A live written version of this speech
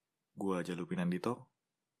Gua Jalupi Nandito,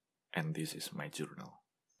 and this is my journal.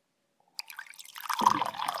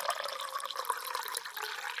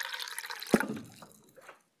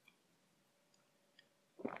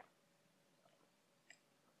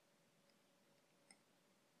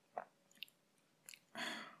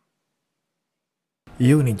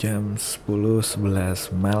 Ini jam 10.11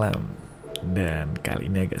 malam. Dan kali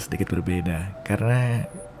ini agak sedikit berbeda karena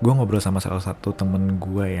gue ngobrol sama salah satu temen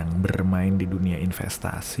gue yang bermain di dunia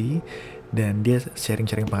investasi. Dan dia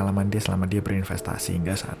sharing-sharing pengalaman dia selama dia berinvestasi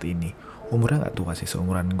hingga saat ini. Umurnya gak tua sih,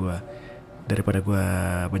 seumuran gue. Daripada gue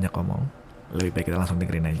banyak ngomong, lebih baik kita langsung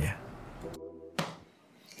dengerin aja.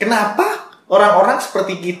 Kenapa orang-orang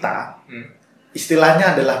seperti kita,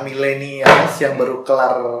 istilahnya adalah millennials yang baru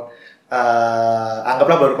kelar,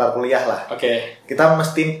 anggaplah baru kelar kuliah lah. Oke. Kita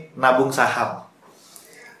mesti nabung saham.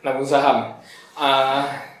 Nabung saham.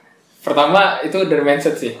 Pertama itu dari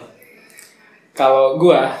mindset sih. Kalau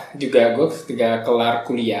gue ketika kelar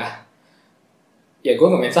kuliah, ya gue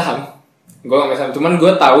nggak main saham. Cuman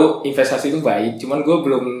gue tahu investasi itu baik. Cuman gue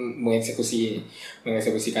belum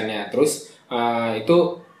mengeksekusikannya. Terus itu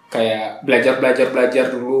kayak belajar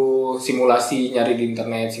dulu, simulasi, nyari di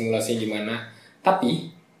internet simulasi gimana.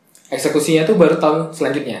 Tapi eksekusinya tuh baru tahun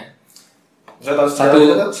selanjutnya.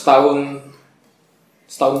 Setahun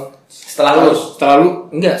Setelah lulus?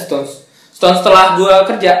 Setahun setelah gue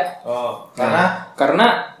kerja.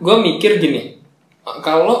 Karena gue mikir gini,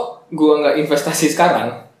 kalau gue nggak investasi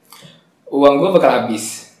sekarang, uang gue bakal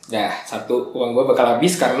habis. Uang gue bakal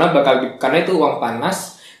habis karena itu uang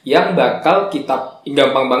panas yang bakal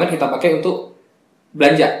gampang banget kita pakai untuk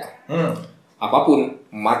belanja. Apapun,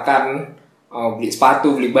 makan, beli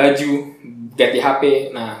sepatu, beli baju, ganti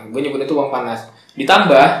HP. Nah, gue nyebut itu uang panas.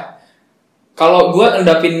 Ditambah, kalau gue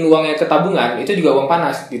endapin uangnya ke tabungan, itu juga uang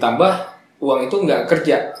panas. Ditambah, uang itu nggak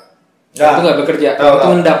kerja. Itu nggak bekerja. Itu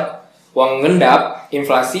ngendap. Uang ngendap,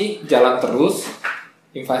 inflasi jalan terus.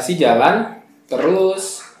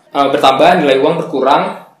 Bertambah, nilai uang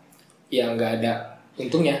berkurang. Ya nggak ada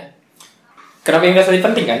untungnya. Kenapa investasi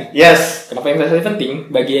penting kan? Yes. Kenapa investasi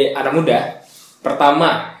penting bagi anak muda?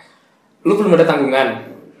 Pertama, lu belum ada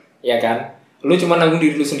tanggungan, ya kan? Lu cuma nanggung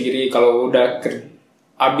diri lu sendiri. Kalau udah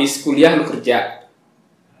abis kuliah lu kerja,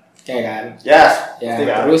 ya kan? Yes. Ya,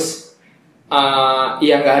 terus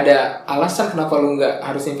ya nggak ada alasan kenapa lu nggak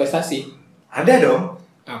harus investasi. Ada dong.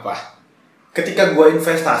 Apa? Ketika gue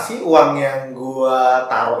investasi, uang yang gue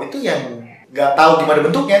taruh itu yang nggak tahu gimana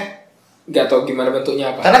bentuknya. Nggak tahu gimana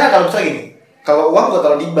bentuknya apa? Karena kan kalau misalnya gini, kalau uang gue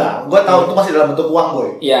taruh di bank, gue tahu itu masih dalam bentuk uang,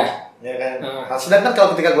 boy. Iya. Ya kan. Nah, sedangkan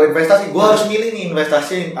kalau ketika gue investasi, gue harus milih nih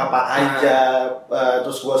investasi apa aja,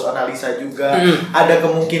 terus gue harus analisa juga. Ada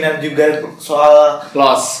kemungkinan juga soal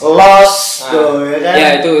loss, tuh, ya kan? Ya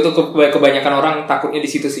itu kebanyakan orang takutnya di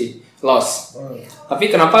situ sih, loss. Tapi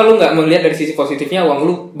kenapa lu nggak melihat dari sisi positifnya, uang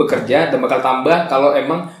lu bekerja dan bakal tambah kalau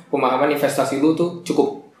emang pemahaman investasi lu tuh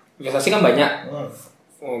cukup. Investasi kan banyak,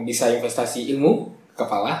 bisa investasi ilmu,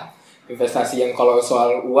 kepala. Investasi yang kalau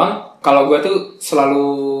soal uang, kalau gue tuh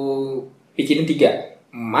selalu pikirin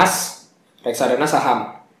 3. Emas, reksadana,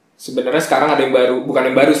 saham. Sebenarnya sekarang ada yang baru,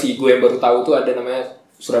 bukan yang baru sih, gue yang baru tahu tuh ada namanya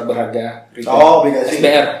surat berharga retail. Obligasi.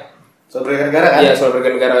 SBR. Surat berharga negara kan? Iya, surat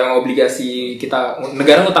berharga negara yang obligasi kita,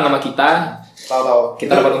 negara ngutang sama kita. Tahu.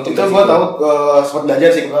 Kita dapat untung. Itu gue tahu, sempat belajar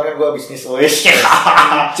sih, kemarin kan gue bisnis wes.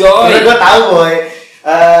 Joy. Gue tahu, boy.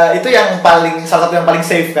 Itu yang salah satu yang paling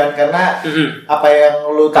safe kan, karena apa yang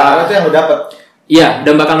lu taruh itu yang lu dapat. Iya,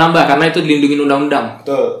 dan bakal nambah karena itu dilindungi undang-undang.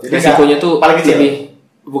 Betul. Jadi risikonya tuh paling kecil.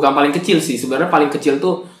 Bukan paling kecil sih, sebenarnya paling kecil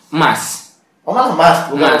tuh emas. Oh, malah emas,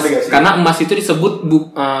 bukan obligasi. Karena emas itu disebut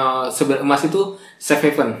emas itu safe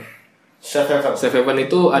haven. Safe haven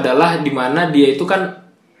itu adalah di mana dia itu kan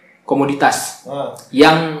komoditas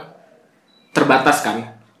yang terbatas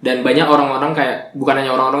kan. Dan banyak orang-orang bukan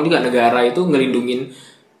hanya orang-orang juga, negara itu ngelindungin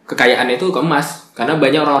kekayaan itu ke emas. Karena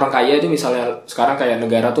banyak orang-orang kaya itu misalnya sekarang kayak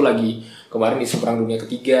negara tuh lagi kemarin isu perang dunia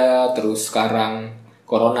ketiga, terus sekarang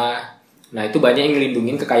corona. Nah itu banyak yang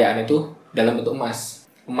ngelindungin kekayaan itu dalam bentuk emas.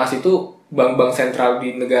 Emas itu bank-bank sentral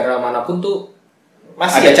di negara manapun tuh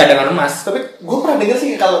masih ada cadangan emas. Tapi gue pernah dengar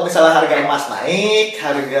sih kalau misalnya harga emas naik,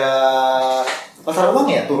 harga pasar uang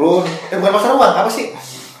ya turun. Bukan pasar uang, apa sih?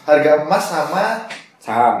 Harga emas sama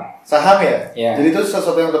saham ya? Jadi itu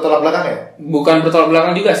sesuatu yang bertolak belakang ya? Bukan bertolak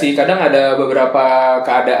belakang juga sih. Kadang ada beberapa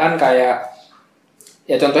keadaan kayak,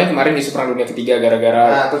 ya contohnya kemarin di perang dunia ketiga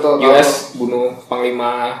gara-gara US bunuh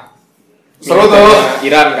panglima seru tuh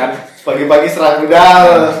Iran kan. Pagi-pagi serang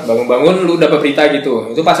rudal. Bangun-bangun lu dapat berita gitu.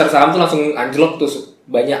 Itu pasar saham tuh langsung anjlok tuh,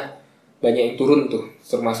 banyak yang turun tuh.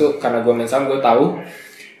 Termasuk karena gue main saham, gue tahu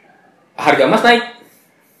harga emas naik.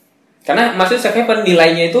 Karena maksudnya safe haven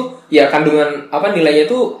nilainya itu ya kandungan apa nilainya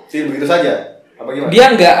itu begitu saja. Apa gimana? Dia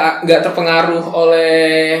nggak terpengaruh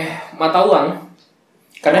oleh mata uang.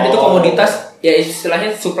 Karena itu komoditas ya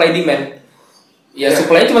istilahnya supply demand. Ya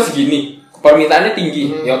supply-nya cuma segini, permintaannya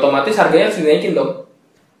tinggi, ya otomatis harganya harus dinaikin dong.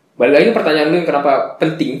 Balik lagi ke pertanyaan lu yang kenapa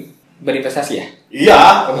penting berinvestasi ya? Iya,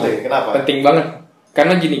 penting. Kenapa? Penting banget.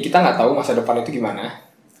 Karena gini, kita nggak tahu masa depan itu gimana.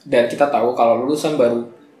 Dan kita tahu kalau lulusan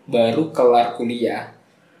baru kelar kuliah,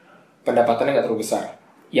 pendapatannya nggak terlalu besar.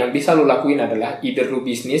 Yang bisa lu lakuin adalah either lu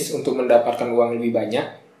bisnis untuk mendapatkan uang lebih banyak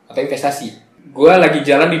atau investasi. Gue lagi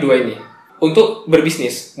jalan di dua ini. Untuk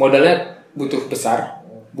berbisnis, modalnya butuh besar,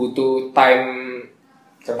 butuh time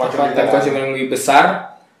consumption yang lebih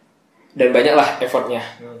besar, dan banyak lah effortnya.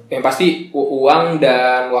 Yang pasti uang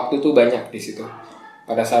dan waktu tuh banyak di situ.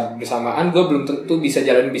 Pada saat bersamaan, gue belum tentu bisa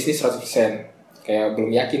jalanin bisnis 100%. Kayak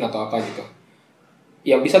belum yakin atau apa gitu.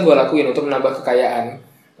 Yang bisa gue lakuin untuk menambah kekayaan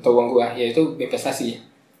atau uang gue, yaitu investasi.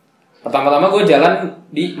 Pertama-tama gue jalan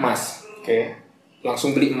di emas.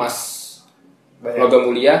 Langsung beli emas logam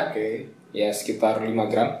mulia, ya sekitar 5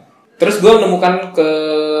 gram. Terus gue menemukan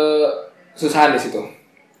kesusahan di situ.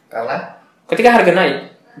 Karena ketika harga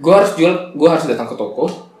naik, gue harus jual, gue harus datang ke toko,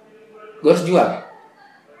 gue harus jual.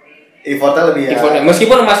 Effortnya lebih ya.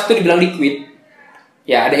 Meskipun emas itu dibilang liquid,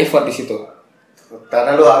 ya ada effort di situ.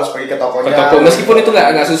 Karena lu harus pergi ke tokonya. Ke toko, meskipun itu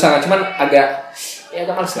nggak susah, cuman agak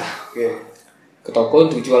males lah. Ke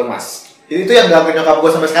toko untuk jual emas. Itu yang dilakuin nyokap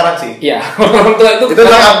gue sampai sekarang sih. Iya, orang tua itu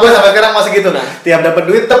nyokap gue sampai sekarang masih gitu. Tiap dapat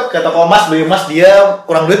duit ke toko emas beli emas, dia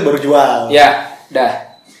kurang duit baru jual. Ya,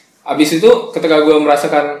 dah. Abis itu ketika gue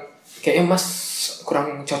merasakan kayak emas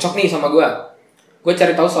kurang cocok nih sama gue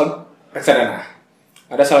cari tahu soal reksadana.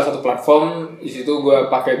 Ada salah satu platform di situ gue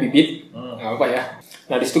pakai bibit, nggak apa ya.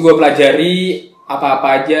 Nah di situ gue pelajari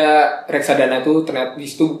apa-apa aja reksadana itu. Ternyata di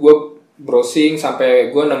situ gue browsing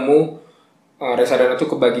sampai gue nemu reksadana itu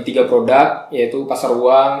kebagi 3 produk, yaitu pasar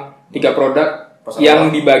uang, 3 produk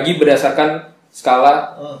yang dibagi berdasarkan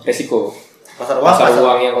skala resiko. Pasar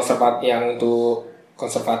uang yang konservatif, yang untuk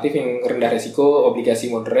konservatif, yang rendah resiko, obligasi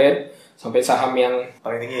moderate, sampai saham yang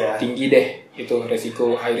paling tinggi ya. Tinggi deh, itu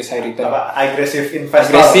resiko high risk high return. Agresif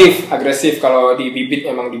investor. Agresif kalau di bibit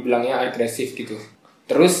emang dibilangnya agresif gitu.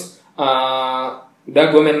 Terus udah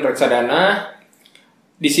gue main reksadana.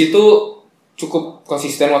 Di situ cukup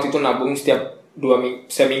konsisten waktu itu nabung setiap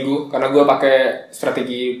seminggu karena gue pakai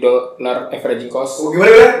strategi dollar averaging cost.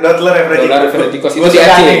 Gimana? Dollar averaging cost itu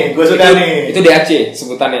DAC. Gue suka nih. Itu DAC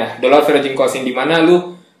sebutannya. Dollar averaging cost yang dimana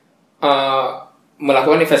lu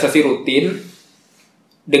melakukan investasi rutin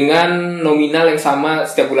dengan nominal yang sama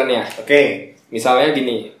setiap bulannya. Misalnya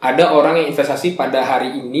gini, ada orang yang investasi pada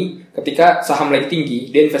hari ini ketika saham lagi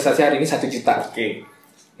tinggi, dia investasi hari ini 1 juta.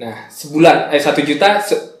 Nah, 1 juta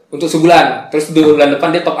untuk sebulan, terus 2 bulan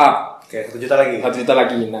depan dia top up. 1 juta lagi. 1 juta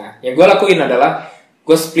lagi. Nah, yang gue lakuin adalah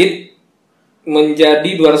gue split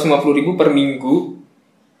menjadi 250.000 per minggu.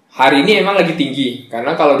 Hari ini emang lagi tinggi,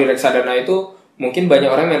 karena kalau di reksadana itu mungkin banyak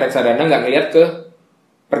orang yang reksadana nggak ngeliat ke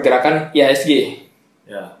pergerakan IHSG.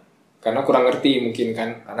 Ya. Karena kurang ngerti mungkin kan.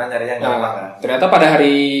 Karena nyarinya gampang kan. Ternyata pada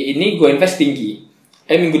hari ini gue invest tinggi.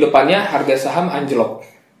 Minggu depannya harga saham anjlok.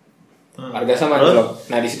 Harga saham anjlok.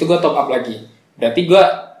 Nah, di situ gue top up lagi. Berarti gue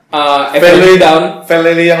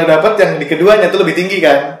value yang lo dapet yang di keduanya itu lebih tinggi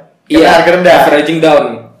kan? Iya, harga rendah. Averaging down.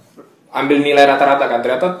 Ambil nilai rata-rata kan.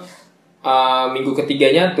 Ternyata minggu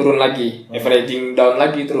ketiganya turun lagi, averaging down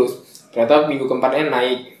lagi terus. Ternyata minggu keempatnya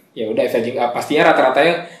naik. Ya udah averaging up. Pastinya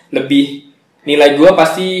rata-ratanya lebih, nilai gue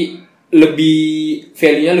pasti lebih,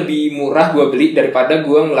 value-nya lebih murah gue beli daripada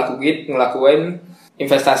gue ngelakuin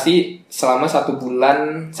investasi selama 1 bulan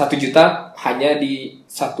 1 juta hanya di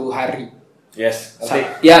 1 hari. Yes.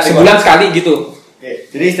 Sebulan sekali gitu.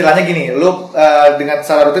 Jadi istilahnya gini, lu dengan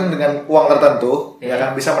secara rutin dengan uang tertentu ya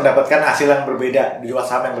kan bisa mendapatkan hasil yang berbeda di dua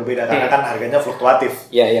saham yang berbeda karena kan harganya fluktuatif.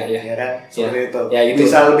 Iya kan? Seperti itu. Ya, gitu.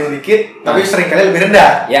 Bisa lebih dikit tapi seringkali lebih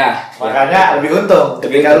rendah. Makanya lebih untung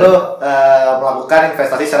ketika lu melakukan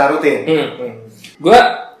investasi secara rutin. Gua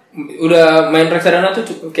udah main reksadana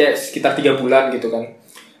tuh kayak sekitar 3 bulan gitu kan.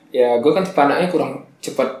 Ya, gue kan tipe anaknya kurang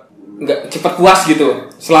nggak cepat puas gitu.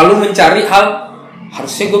 Selalu mencari hal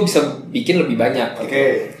harusnya gue bisa bikin lebih banyak.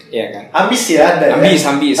 Iya kan. Ambis ya. Ambis.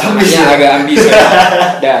 Namanya agak ambis.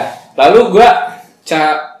 Dah. Lalu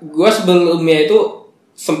gue sebelumnya itu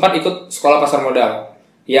sempat ikut sekolah pasar modal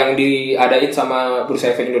yang diadain sama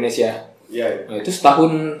Bursa Efek Indonesia. Nah, itu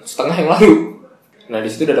 1,5 tahun yang lalu. Nah, di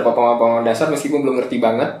situ udah ada papangan dasar meskipun belum ngerti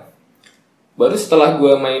banget. Baru setelah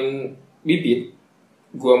gue main bibit,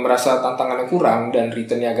 gue merasa tantangannya kurang dan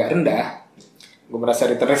returnnya agak rendah. gue merasa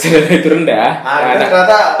return itu rendah.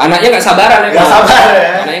 Ternyata anaknya nggak sabaran ya.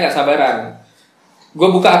 Anaknya nggak sabaran. Gue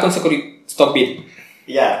buka akun Stockbit.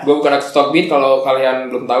 Iya. Gue buka akun Stockbit. Kalau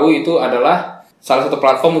kalian belum tahu, itu adalah salah satu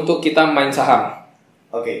platform untuk kita main saham.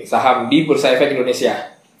 Oke. Saham di Bursa Efek Indonesia.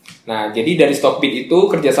 Nah, jadi dari Stockbit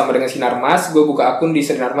itu kerjasama dengan Sinarmas, gue buka akun di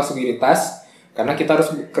Sinarmas Sekuritas. Karena kita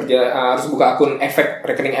harus buka akun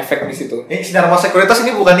rekening efek di situ. Ini Sinarmas Sekuritas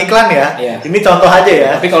ini bukan iklan ya. Iya. Ini contoh aja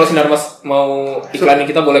ya. Tapi kalau Sinarmas mau iklanin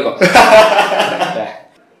kita boleh kok. Nah,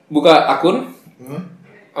 buka akun.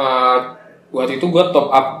 Waktu itu gue top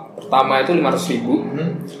up pertama itu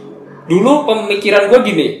 500.000. Dulu pemikiran gue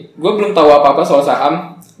gini, gue belum tahu apa-apa soal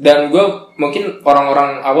saham, dan gue mungkin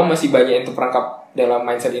orang-orang awam masih banyak yang terperangkap dalam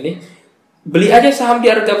mindset ini. Beli aja saham di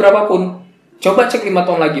harga berapapun, coba cek 5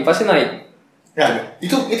 tahun lagi pasti naik. Ya,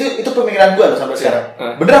 itu pemikiran gue loh sampai sekarang.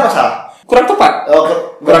 Bener apa salah? Kurang tepat.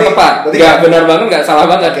 Kurang tepat. Gak benar banget, gak salah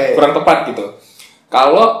banget. Okay. Kurang tepat gitu.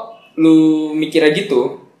 Kalau lu mikirnya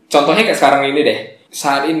gitu, contohnya kayak sekarang ini deh.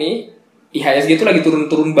 Saat ini IHSG itu lagi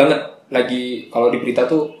turun-turun banget. Lagi kalau di berita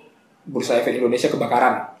tuh Bursa Efek Indonesia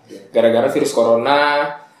kebakaran. Gara-gara virus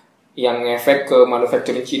corona yang efek ke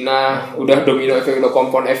manufacturing Cina, udah domino efek, udah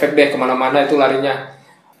compound efek deh, kemana-mana itu larinya.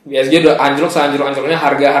 IHSG udah anjlok seanjlok-anjloknya.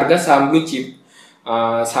 Harga saham blue chip.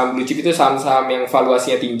 Saham blue chip itu saham-saham yang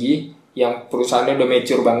valuasinya tinggi, yang perusahaannya udah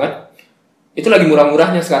mature banget, itu lagi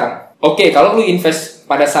murah-murahnya sekarang. Oke, kalau lu invest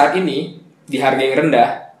pada saat ini di harga yang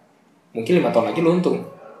rendah, mungkin 5 tahun lagi lu untung.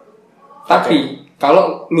 Tapi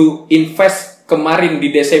kalau lu invest kemarin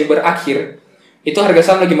di Desember akhir, itu harga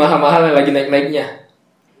saham lagi mahal-mahal, lagi naik-naiknya.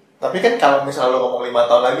 Tapi kan kalau misalnya lu ngomong 5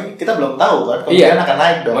 tahun lagi, kita belum tahu kan kemungkinan akan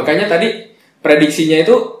naik dong. Makanya tadi prediksinya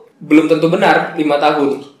itu belum tentu benar 5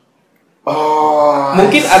 tahun.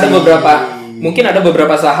 Mungkin ada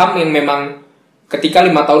beberapa saham yang memang ketika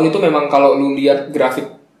 5 tahun itu memang kalau lu lihat grafik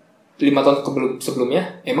 5 tahun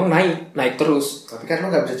sebelumnya emang naik terus. Tapi kan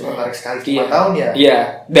lu nggak bisa cuma tarik sekali 5 tahun ya. Iya,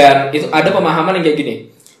 dan itu ada pemahaman yang kayak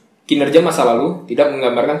gini. Kinerja masa lalu tidak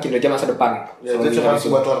menggambarkan kinerja masa depan. Ya, itu cuma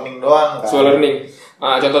buat learning doang kan. Learning.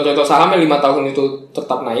 Contoh-contoh saham yang 5 tahun itu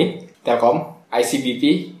tetap naik, Telkom,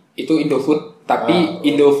 ICBP, itu Indofood. Tapi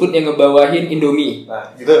Indofood yang ngebawahin Indomie. Nah,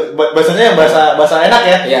 gitu. Bahasanya yang bahasa enak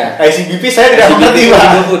ya. Yeah. ICBP saya tidak mengerti, Pak.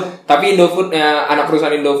 Indofood. Tapi Indofood anak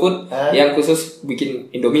perusahaan Indofood yang khusus bikin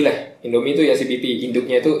Indomie lah. Indomie itu ICBP,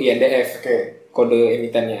 induknya itu INDF. Kode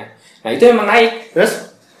emitennya. Nah, itu emang naik.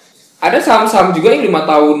 Terus ada saham-saham juga yang 5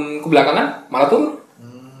 tahun kebelakangan malah turun.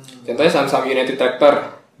 Contohnya saham-saham United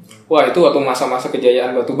Tractor. Wah, itu waktu masa-masa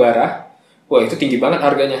kejayaan batu bara. Wah, itu tinggi banget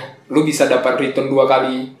harganya. Lu bisa dapat return 2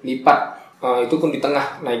 kali lipat. Itu pun di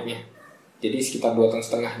tengah naiknya, jadi sekitar 2,5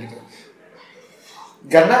 tahun gitu.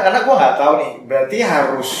 Karena gue nggak tahu nih, berarti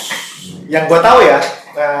harus yang gue tahu ya,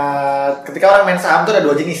 ketika orang main saham tuh ada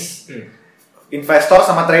 2 jenis, investor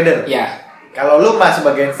sama trader. Ya. Kalau lu masih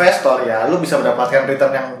sebagai investor ya, lu bisa mendapatkan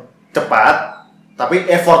return yang cepat, tapi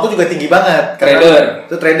effort tuh juga tinggi banget. Trader.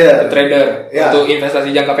 Itu trader. Ya. Untuk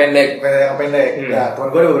investasi jangka pendek. Ya,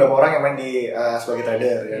 teman gue ada beberapa orang yang main di sebagai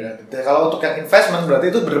trader. Ya. Kalau untuk yang investment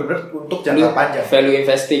berarti itu benar-benar untuk jangka panjang. Value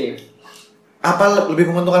investing. Apa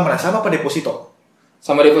lebih menguntungkan mana? Sama apa deposito?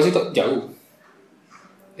 Sama deposito jauh.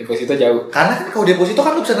 Deposito jauh. Karena kan kalau deposito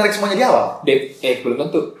kan lu bisa narik semuanya di awal. Belum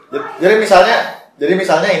tentu. Jadi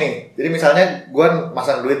misalnya gue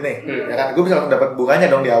masang duit nih, ya kan, gue bisa langsung dapat bunganya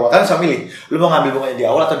dong di awal. Kan bisa milih, lu mau ngambil bunganya di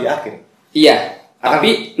awal atau di akhir. Iya.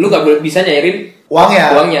 Tapi lu nggak bisa nyairin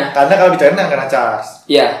uangnya. Karena kalau dicairin nggak kena charge.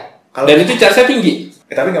 Iya. Dan itu charge-nya tinggi.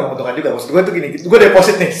 Tapi nggak menguntungkan juga. Maksud gue tuh gini, gue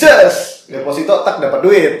deposit nih, deposito tak dapat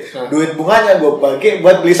duit, duit bunganya gue pakai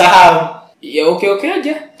buat beli saham. Ya oke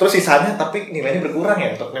aja. Terus sisanya tapi nilainya berkurang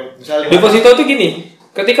ya untuk misalnya. Deposito tuh gini,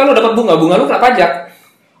 ketika lu dapat bunga lu kena pajak.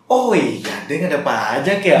 Oh iya, dia nggak ada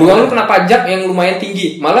pajak ya. Bunga lu kena pajak yang lumayan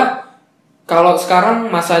tinggi. Malah kalau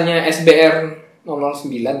sekarang masanya SBR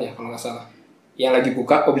 009 ya kalau nggak salah, yang lagi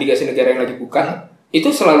buka, obligasi negara yang lagi buka,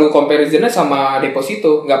 itu selalu comparisonnya sama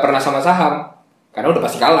deposito, nggak pernah sama saham, karena udah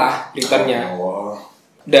pasti kalah returnnya.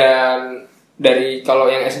 Dan dari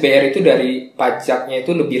kalau yang SBR itu dari pajaknya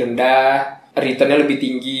itu lebih rendah, returnnya lebih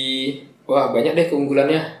tinggi. Wah, banyak deh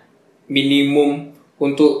keunggulannya. Minimum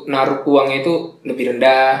untuk naruh uangnya itu lebih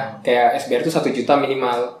rendah. Kayak SBR itu 1 juta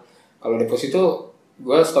minimal. Kalau deposito,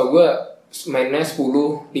 setahu gue mainnya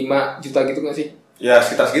 5 juta gitu nggak sih? Ya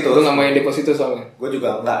sekitar segitu. Lu nggak main deposito soalnya? Gue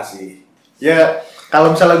juga enggak sih. Ya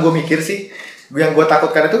kalau misalnya gue mikir sih, yang gue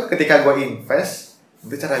takutkan itu ketika gue invest,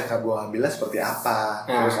 nanti cara gue ambilnya seperti apa?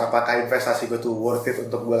 Terus apakah investasi gue tuh worth it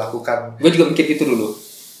untuk gue lakukan? Gue juga mikir gitu dulu.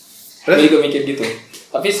 Gue juga mikir gitu.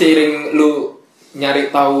 Tapi seiring lu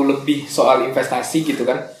nyari tahu lebih soal investasi gitu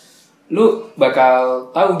kan, lu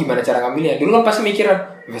bakal tahu gimana cara ngambilnya. Dulu kan pasti mikir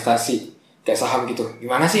investasi kayak saham gitu.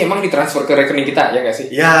 Gimana sih emang ditransfer ke rekening kita ya nggak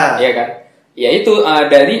sih? Iya. Iya kan? Ya itu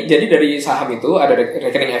dari saham itu ada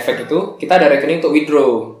rekening efek itu, kita ada rekening untuk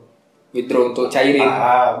withdraw untuk cairin.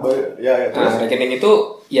 Nah, rekening itu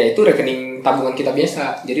ya itu rekening tabungan kita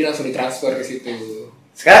biasa. Jadi langsung ditransfer ke situ.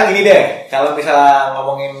 Sekarang gini deh, kalau misalnya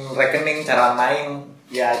ngomongin rekening cara main,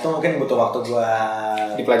 ya itu mungkin butuh waktu gua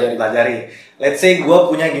dipelajari. Let's say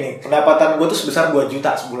gua punya gini, pendapatan gua tuh sebesar 2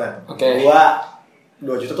 juta sebulan. Gua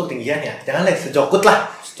 2 juta tuh tinggian ya. Jangan sejokut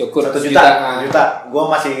lah. 1 juta. Gua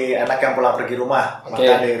masih enak yang pulang pergi rumah,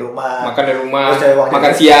 makan dari rumah,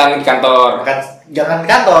 makan siang di kantor. Jangan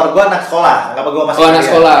kantor, gua anak sekolah. Enggak apa gua masih anak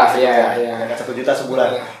sekolah. Iya. 1 juta sebulan.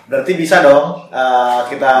 Berarti bisa dong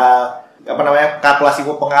kita kalkulasi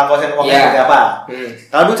pengalkulasian uangnya seperti apa.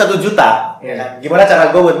 Kalau duit 1 juta, ya kan? Gimana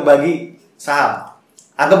cara gue buat membagi saham?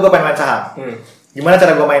 Anggap gue pengen main saham. Gimana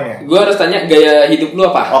cara gue mainnya? Gue harus tanya gaya hidup lu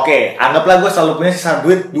apa? Oke, anggaplah gue selalu punya sisa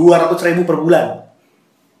duit 200.000 per bulan.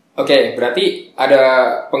 Oke, berarti ada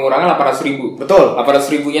pengurangan 800.000. Betul.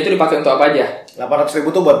 800.000-nya itu dipakai untuk apa aja?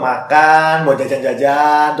 800.000 tuh buat makan, buat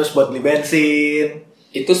jajan-jajan, terus buat beli bensin.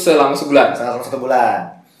 Itu selama sebulan? Selama 1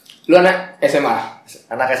 bulan. Lu anak SMA?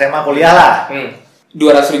 Anak SMA kuliah lah.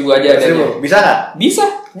 200.000 aja adanya. Bisa nggak?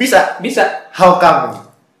 Bisa. How come?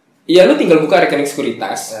 Iya, lu tinggal buka rekening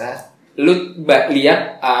sekuritas. Lu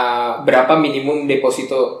lihat berapa minimum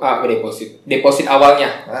deposit awalnya.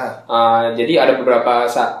 Jadi ada beberapa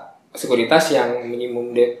sekuritas yang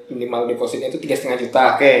minimal depositnya itu 3,5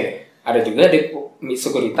 juta. Ada juga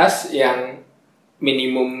sekuritas yang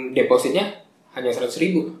minimum depositnya hanya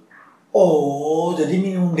 100.000. Oh, jadi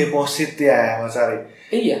minimum deposit ya, Mas Ari?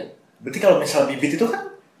 Iya. Berarti kalau misal bibit itu kan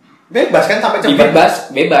bebas kan sampai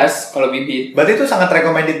cepat? Bebas kalau bibit. Berarti itu sangat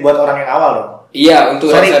recommended buat orang yang awal dong? Iya,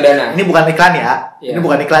 untuk reksadana. Ini bukan iklan ya? Iya. Ini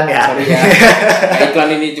bukan iklan ya? Sorry ya.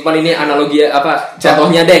 Iklan ini analogi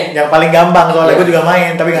contohnya deh. Yang paling gampang soalnya gue juga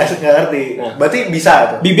main, tapi nggak ngerti. Berarti bisa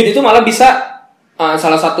itu? Bibit itu malah bisa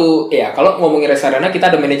salah satu, ya kalau ngomongin reksadana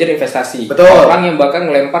kita ada manajer investasi. Betul. Orang yang bakal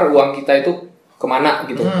ngelempar uang kita itu kemana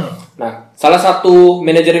gitu. Nah, salah satu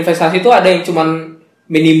manajer investasi itu ada yang cuman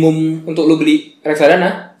minimum untuk lu beli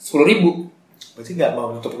reksadana 10.000. Berarti nggak mau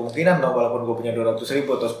menutup kemungkinan dong walaupun gue punya 200.000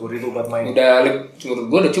 atau 10.000 buat main. Menurut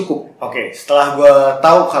gue udah cukup. Oke, setelah gue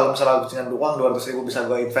tahu kalau misalnya dengan uang 200.000 bisa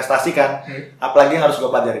gue investasikan, apalagi yang harus gue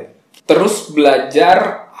pelajari? Terus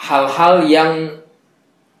belajar hal-hal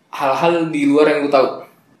di luar yang gue tahu.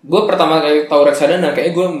 Gue pertama kali tahu reksadana,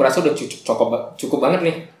 kayaknya gue merasa udah cukup banget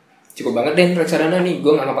nih. Cukup banget deh reksadana nih,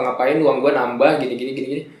 gue nggak ngapa-ngapain, uang gue nambah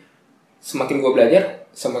gini. Semakin gue belajar,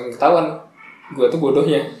 semakin ketahuan gue tuh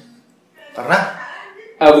bodohnya. Karena?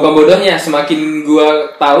 Bukan bodohnya, semakin gue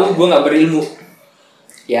tahu gue nggak berilmu.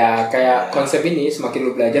 Ya kayak konsep ini, semakin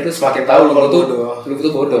lu belajar tuh semakin tahu lu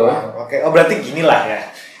tuh bodoh. Oke, berarti gini lah ya.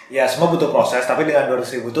 Ya semua butuh proses, tapi dengan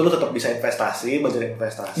 200.000 itu lu tetap bisa investasi, belajar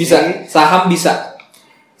investasi. Bisa, saham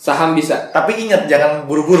bisa. Tapi ingat jangan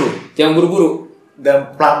buru-buru.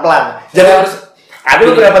 Dan pelan-pelan. Jangan harus. Ada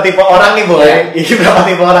beberapa tipe orang nih, Boy. Ini berapa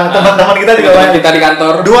tipe orang? Teman-teman kita juga banyak. Kita di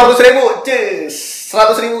kantor. 200.000,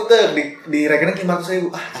 100.000 tuh di rekening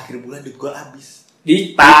 500.000. Akhir bulan duit gua habis.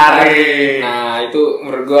 Ditarik. Nah, itu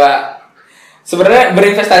menurut gua sebenarnya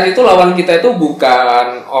berinvestasi itu lawan kita itu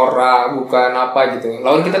bukan orang, bukan apa gitu.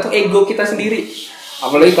 Lawan kita tuh ego kita sendiri.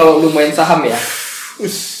 Apalagi kalau lu main saham ya.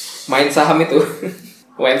 Main saham itu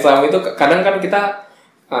kadang kan kita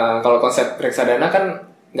kalau konsep reksadana kan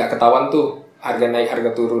nggak ketahuan tuh harga naik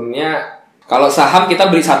harga turunnya. Kalau saham kita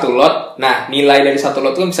beli 1 lot, nah nilai dari 1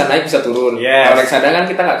 lot itu bisa naik bisa turun. Kalau reksadana kan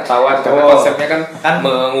kita nggak ketahuan karena konsepnya kan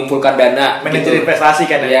mengumpulkan dana. Manajer investasi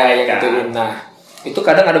kan ya yang gituin. Nah itu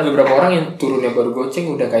kadang ada beberapa orang yang turunnya baru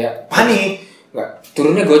goceng udah kayak panik. Nggak,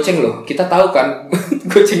 turunnya goceng loh. Kita tahu kan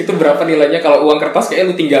goceng itu berapa nilainya. Kalau uang kertas kayak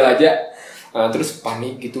lu tinggal aja. Terus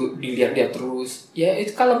panik gitu, dilihat-lihat terus. Ya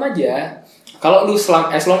itu kalem aja. Kalau lu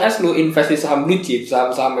as long as lu invest di saham blue chip,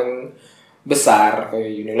 saham-saham yang besar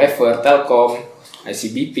kayak Unilever, Telkom,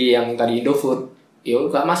 ICBP yang tadi Indofood, ya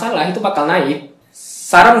gak masalah, itu bakal naik.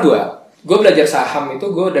 Saran gue belajar saham itu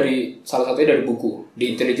salah satunya dari buku The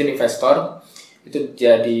Intelligent Investor. Itu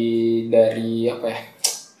jadi dari apa ya?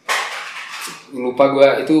 Lupa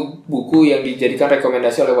gue, itu buku yang dijadikan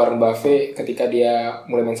rekomendasi oleh Warren Buffett ketika dia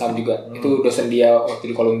mulai main saham juga. Itu dosen dia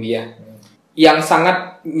waktu di Columbia. Yang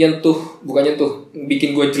sangat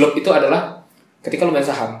bikin gue jelek itu adalah ketika lu main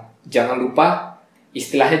saham, jangan lupa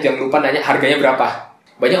nanya harganya berapa.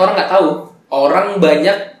 Banyak orang nggak tahu, orang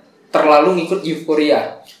banyak terlalu ngikut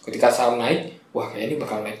euforia. Ketika saham naik, wah kayak ini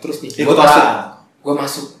bakal naik terus nih. Gue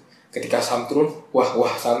masuk. Ketika saham turun,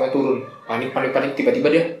 wah sahamnya turun, panik, tiba-tiba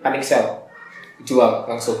dia panik sell, jual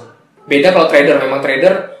langsung. Beda kalau trader, memang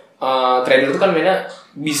trader itu kan mainnya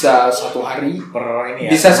bisa 1 hari,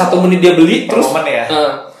 bisa 1 menit dia beli, terus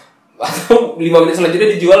atau 5 menit selanjutnya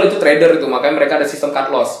dijual, itu trader itu, makanya mereka ada sistem cut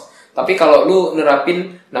loss. Tapi kalau lu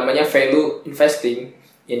nerapin namanya value investing,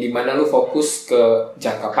 yang dimana lu fokus ke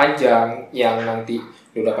jangka panjang, yang nanti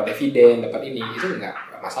lu dapat dividen, dapat ini, itu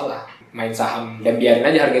nggak masalah. Main saham dan biarin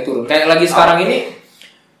aja harga turun. Kayak lagi sekarang ini,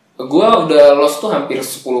 gua udah loss tuh hampir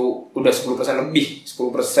 10% lebih,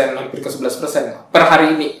 10%, hampir ke 11% per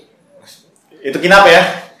hari ini. Itu kenapa ya?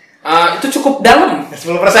 Itu cukup dalam. 10%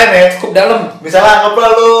 ya? Cukup dalam. Misalnya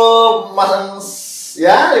anggaplah lu masang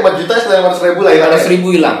ya 5 juta setelah 500 ribu lah hilang. 500 ribu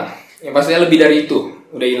hilang. Yang pastinya lebih dari itu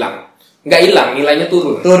udah hilang. Nggak hilang, nilainya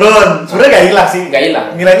turun. Sebenarnya nggak hilang sih. Nggak hilang.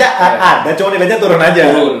 Nilainya ada, cuma nilainya turun aja.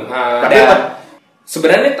 Tapi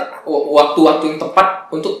sebenarnya waktu-waktu yang tepat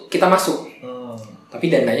untuk kita masuk. Tapi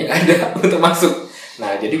dananya nggak ada untuk masuk.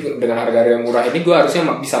 Nah, jadi dengan harga-harga yang murah ini gue harusnya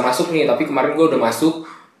bisa masuk nih. Tapi kemarin gue udah masuk.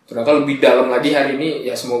 Ternyata lebih dalam lagi hari ini.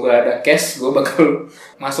 Ya semoga ada cash. Gue bakal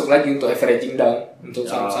masuk lagi untuk averaging down untuk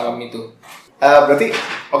saham-saham itu. Berarti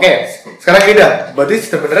oke. Sekarang beda. Berarti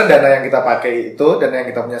sebenarnya dana yang kita pakai itu, dana yang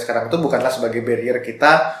kita punya sekarang itu bukanlah sebagai barrier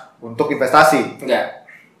kita untuk investasi. Enggak.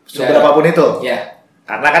 Seberapapun itu. Ya.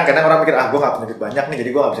 Karena kan kadang orang mikir, gue gak punya duit banyak nih, jadi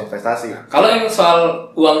gue gak bisa investasi. Kalau yang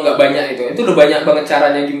soal uang gak banyak itu udah banyak banget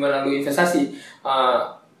caranya gimana lu investasi.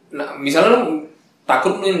 Nah, misalnya lu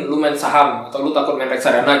takut lu main saham, atau lu takut main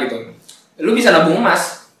reksadana gitu, lu bisa nabung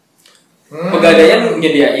emas. Pegadaian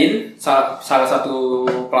nyediain salah satu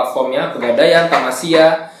platformnya, Pegadaian,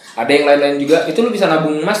 Tamasya, ada yang lain-lain juga, itu lu bisa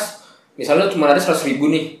nabung emas. Misalnya lu cuma ada 100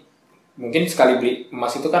 ribu nih, mungkin sekali beli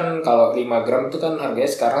emas itu kan kalau 5 gram itu kan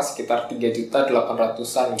harganya sekarang sekitar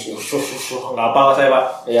 3.800.000-an gitu. Nggak apa saya pak.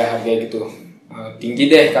 Ya harganya gitu.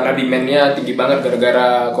 Tinggi deh karena demand-nya tinggi banget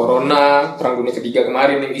gara-gara corona, perang dunia ketiga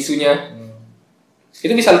kemarin yang isunya.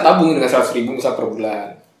 Itu bisa lu tabung dengan 100 ribu misal per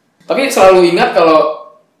bulan. Tapi selalu ingat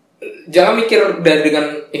kalau jangan mikir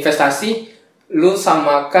dengan investasi lu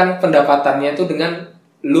samakan pendapatannya itu dengan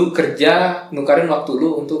lu kerja nukarin waktu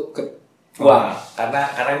lu untuk wah, karena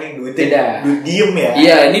ini duit diem ya.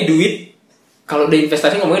 Iya, ini duit kalau udah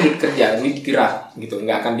investasi ngomongnya duit kerja, duit gerak gitu,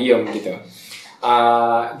 nggak akan diem gitu.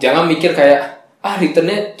 Jangan mikir kayak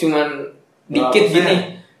returnnya cuman dikit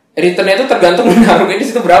gini. Returnnya itu tergantung lu naruhnya di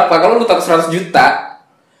situ berapa. Kalau lu taruh 100 juta,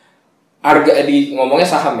 harga ngomongnya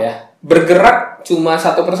saham ya, bergerak cuma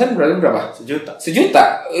 1% berapa?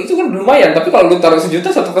 Sejuta. Itu kan lumayan. Tapi kalau lu taruh 1 juta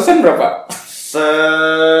 1% berapa?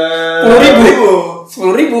 10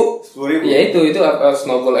 ribu. Ya itu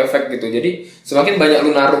snowball effect gitu. Jadi semakin banyak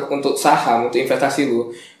lu naruh untuk saham, untuk investasi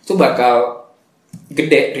lu, itu bakal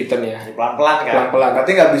gede returnnya. Pelan-pelan kan? Pelan-pelan.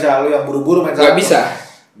 Berarti nggak bisa lu yang buru-buru main saham.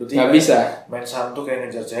 Nggak bisa. Main saham tuh kayak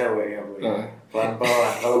ngejar cewek ya, boy.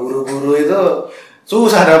 Pelan-pelan. Kalau buru-buru itu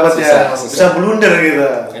susah dapatnya. Bisa blunder gitu.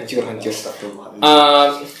 Hancur.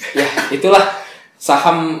 Ya itulah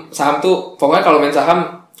saham tuh pokoknya kalau main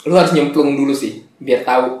saham lu harus nyemplung dulu sih biar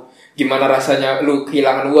tahu gimana rasanya lu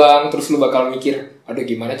kehilangan uang, terus lu bakal mikir, aduh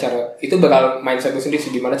gimana cara, itu bakal mindset lu sendiri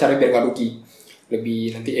sih, gimana cara biar gak rugi,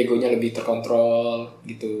 lebih nanti egonya lebih terkontrol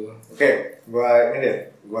gitu. Oke,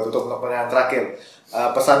 gua tutup untuk pertanyaan terakhir.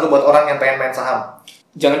 Pesan lu buat orang yang pengen main saham,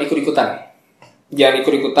 jangan ikut-ikutan.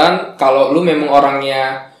 Kalau lu memang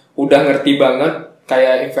orangnya udah ngerti banget,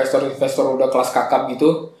 kayak investor udah kelas kakap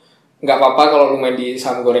gitu, nggak apa-apa kalau lu main di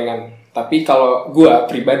saham gorengan. Tapi kalau gue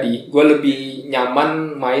pribadi, gue lebih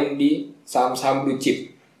nyaman main di saham-saham blue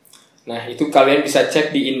chip. Nah, itu kalian bisa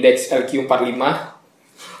cek di indeks LQ45.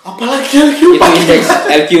 Apalagi LQ45? Itu indeks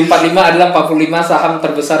LQ45 adalah 45 saham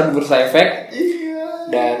terbesar di Bursa Efek.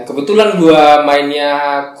 Dan kebetulan gue mainnya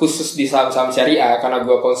khusus di saham-saham syariah karena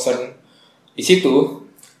gue concern di situ.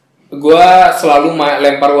 Gue selalu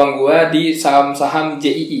lempar uang gue di saham-saham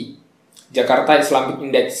JII, Jakarta Islamic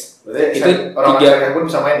Index. Berarti itu orang-orang pun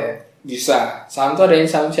bisa main ya? Bisa. Saham tuh ada yang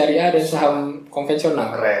saham syariah, ada yang saham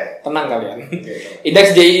konvensional. Tenang kalian. Okay.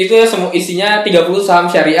 Indeks JI itu isinya 30 saham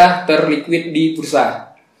syariah terliquid di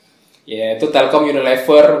bursa. Yaitu Telkom,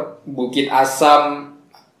 Unilever, Bukit Asam,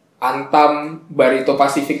 Antam, Barito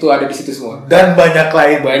Pasifik tuh ada di situ semua. Dan banyak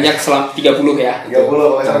lain. Banyak 30 ya.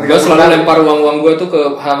 30. Gue selalu lempar uang gue tuh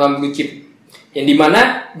ke saham blue chip. Yang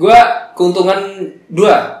dimana gue keuntungan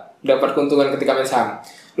 2. Dapat keuntungan ketika main saham.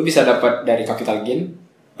 Lu bisa dapat dari capital gain,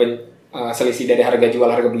 selisih dari harga jual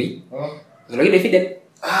harga beli. Satu lagi dividen.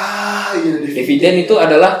 Iya dividen itu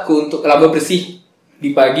adalah untuk laba bersih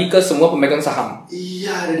dibagi ke semua pemegang saham.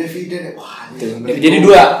 Iya, ada dividen. Wah, jadi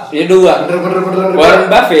dua. Bener.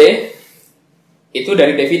 Warren Buffett itu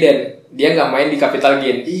dari dividen. dia nggak main di capital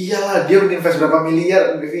gain. Iyalah, dia udah invest berapa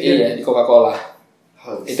miliar dividen. Iya, di Coca-Cola.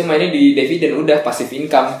 Itu mainnya di dividen, udah passive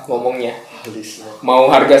income ngomongnya. Mau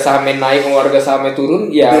harga sahamnya naik, mau harga sahamnya turun,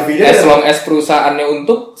 ya dividen as long as perusahaannya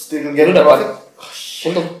untuk, lu dapat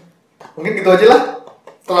untung. Mungkin gitu aja lah.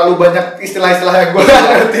 Terlalu banyak istilah-istilah yang gue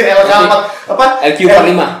ngerti.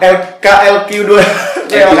 LQ45 LQ2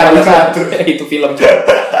 itu film.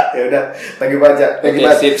 Ya udah, thank you banget.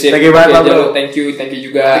 Sip. Thank you banget, bro. Thank you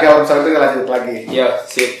juga. Nanti kalau misalnya itu kita lanjut lagi. Yo,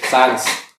 sip, sans.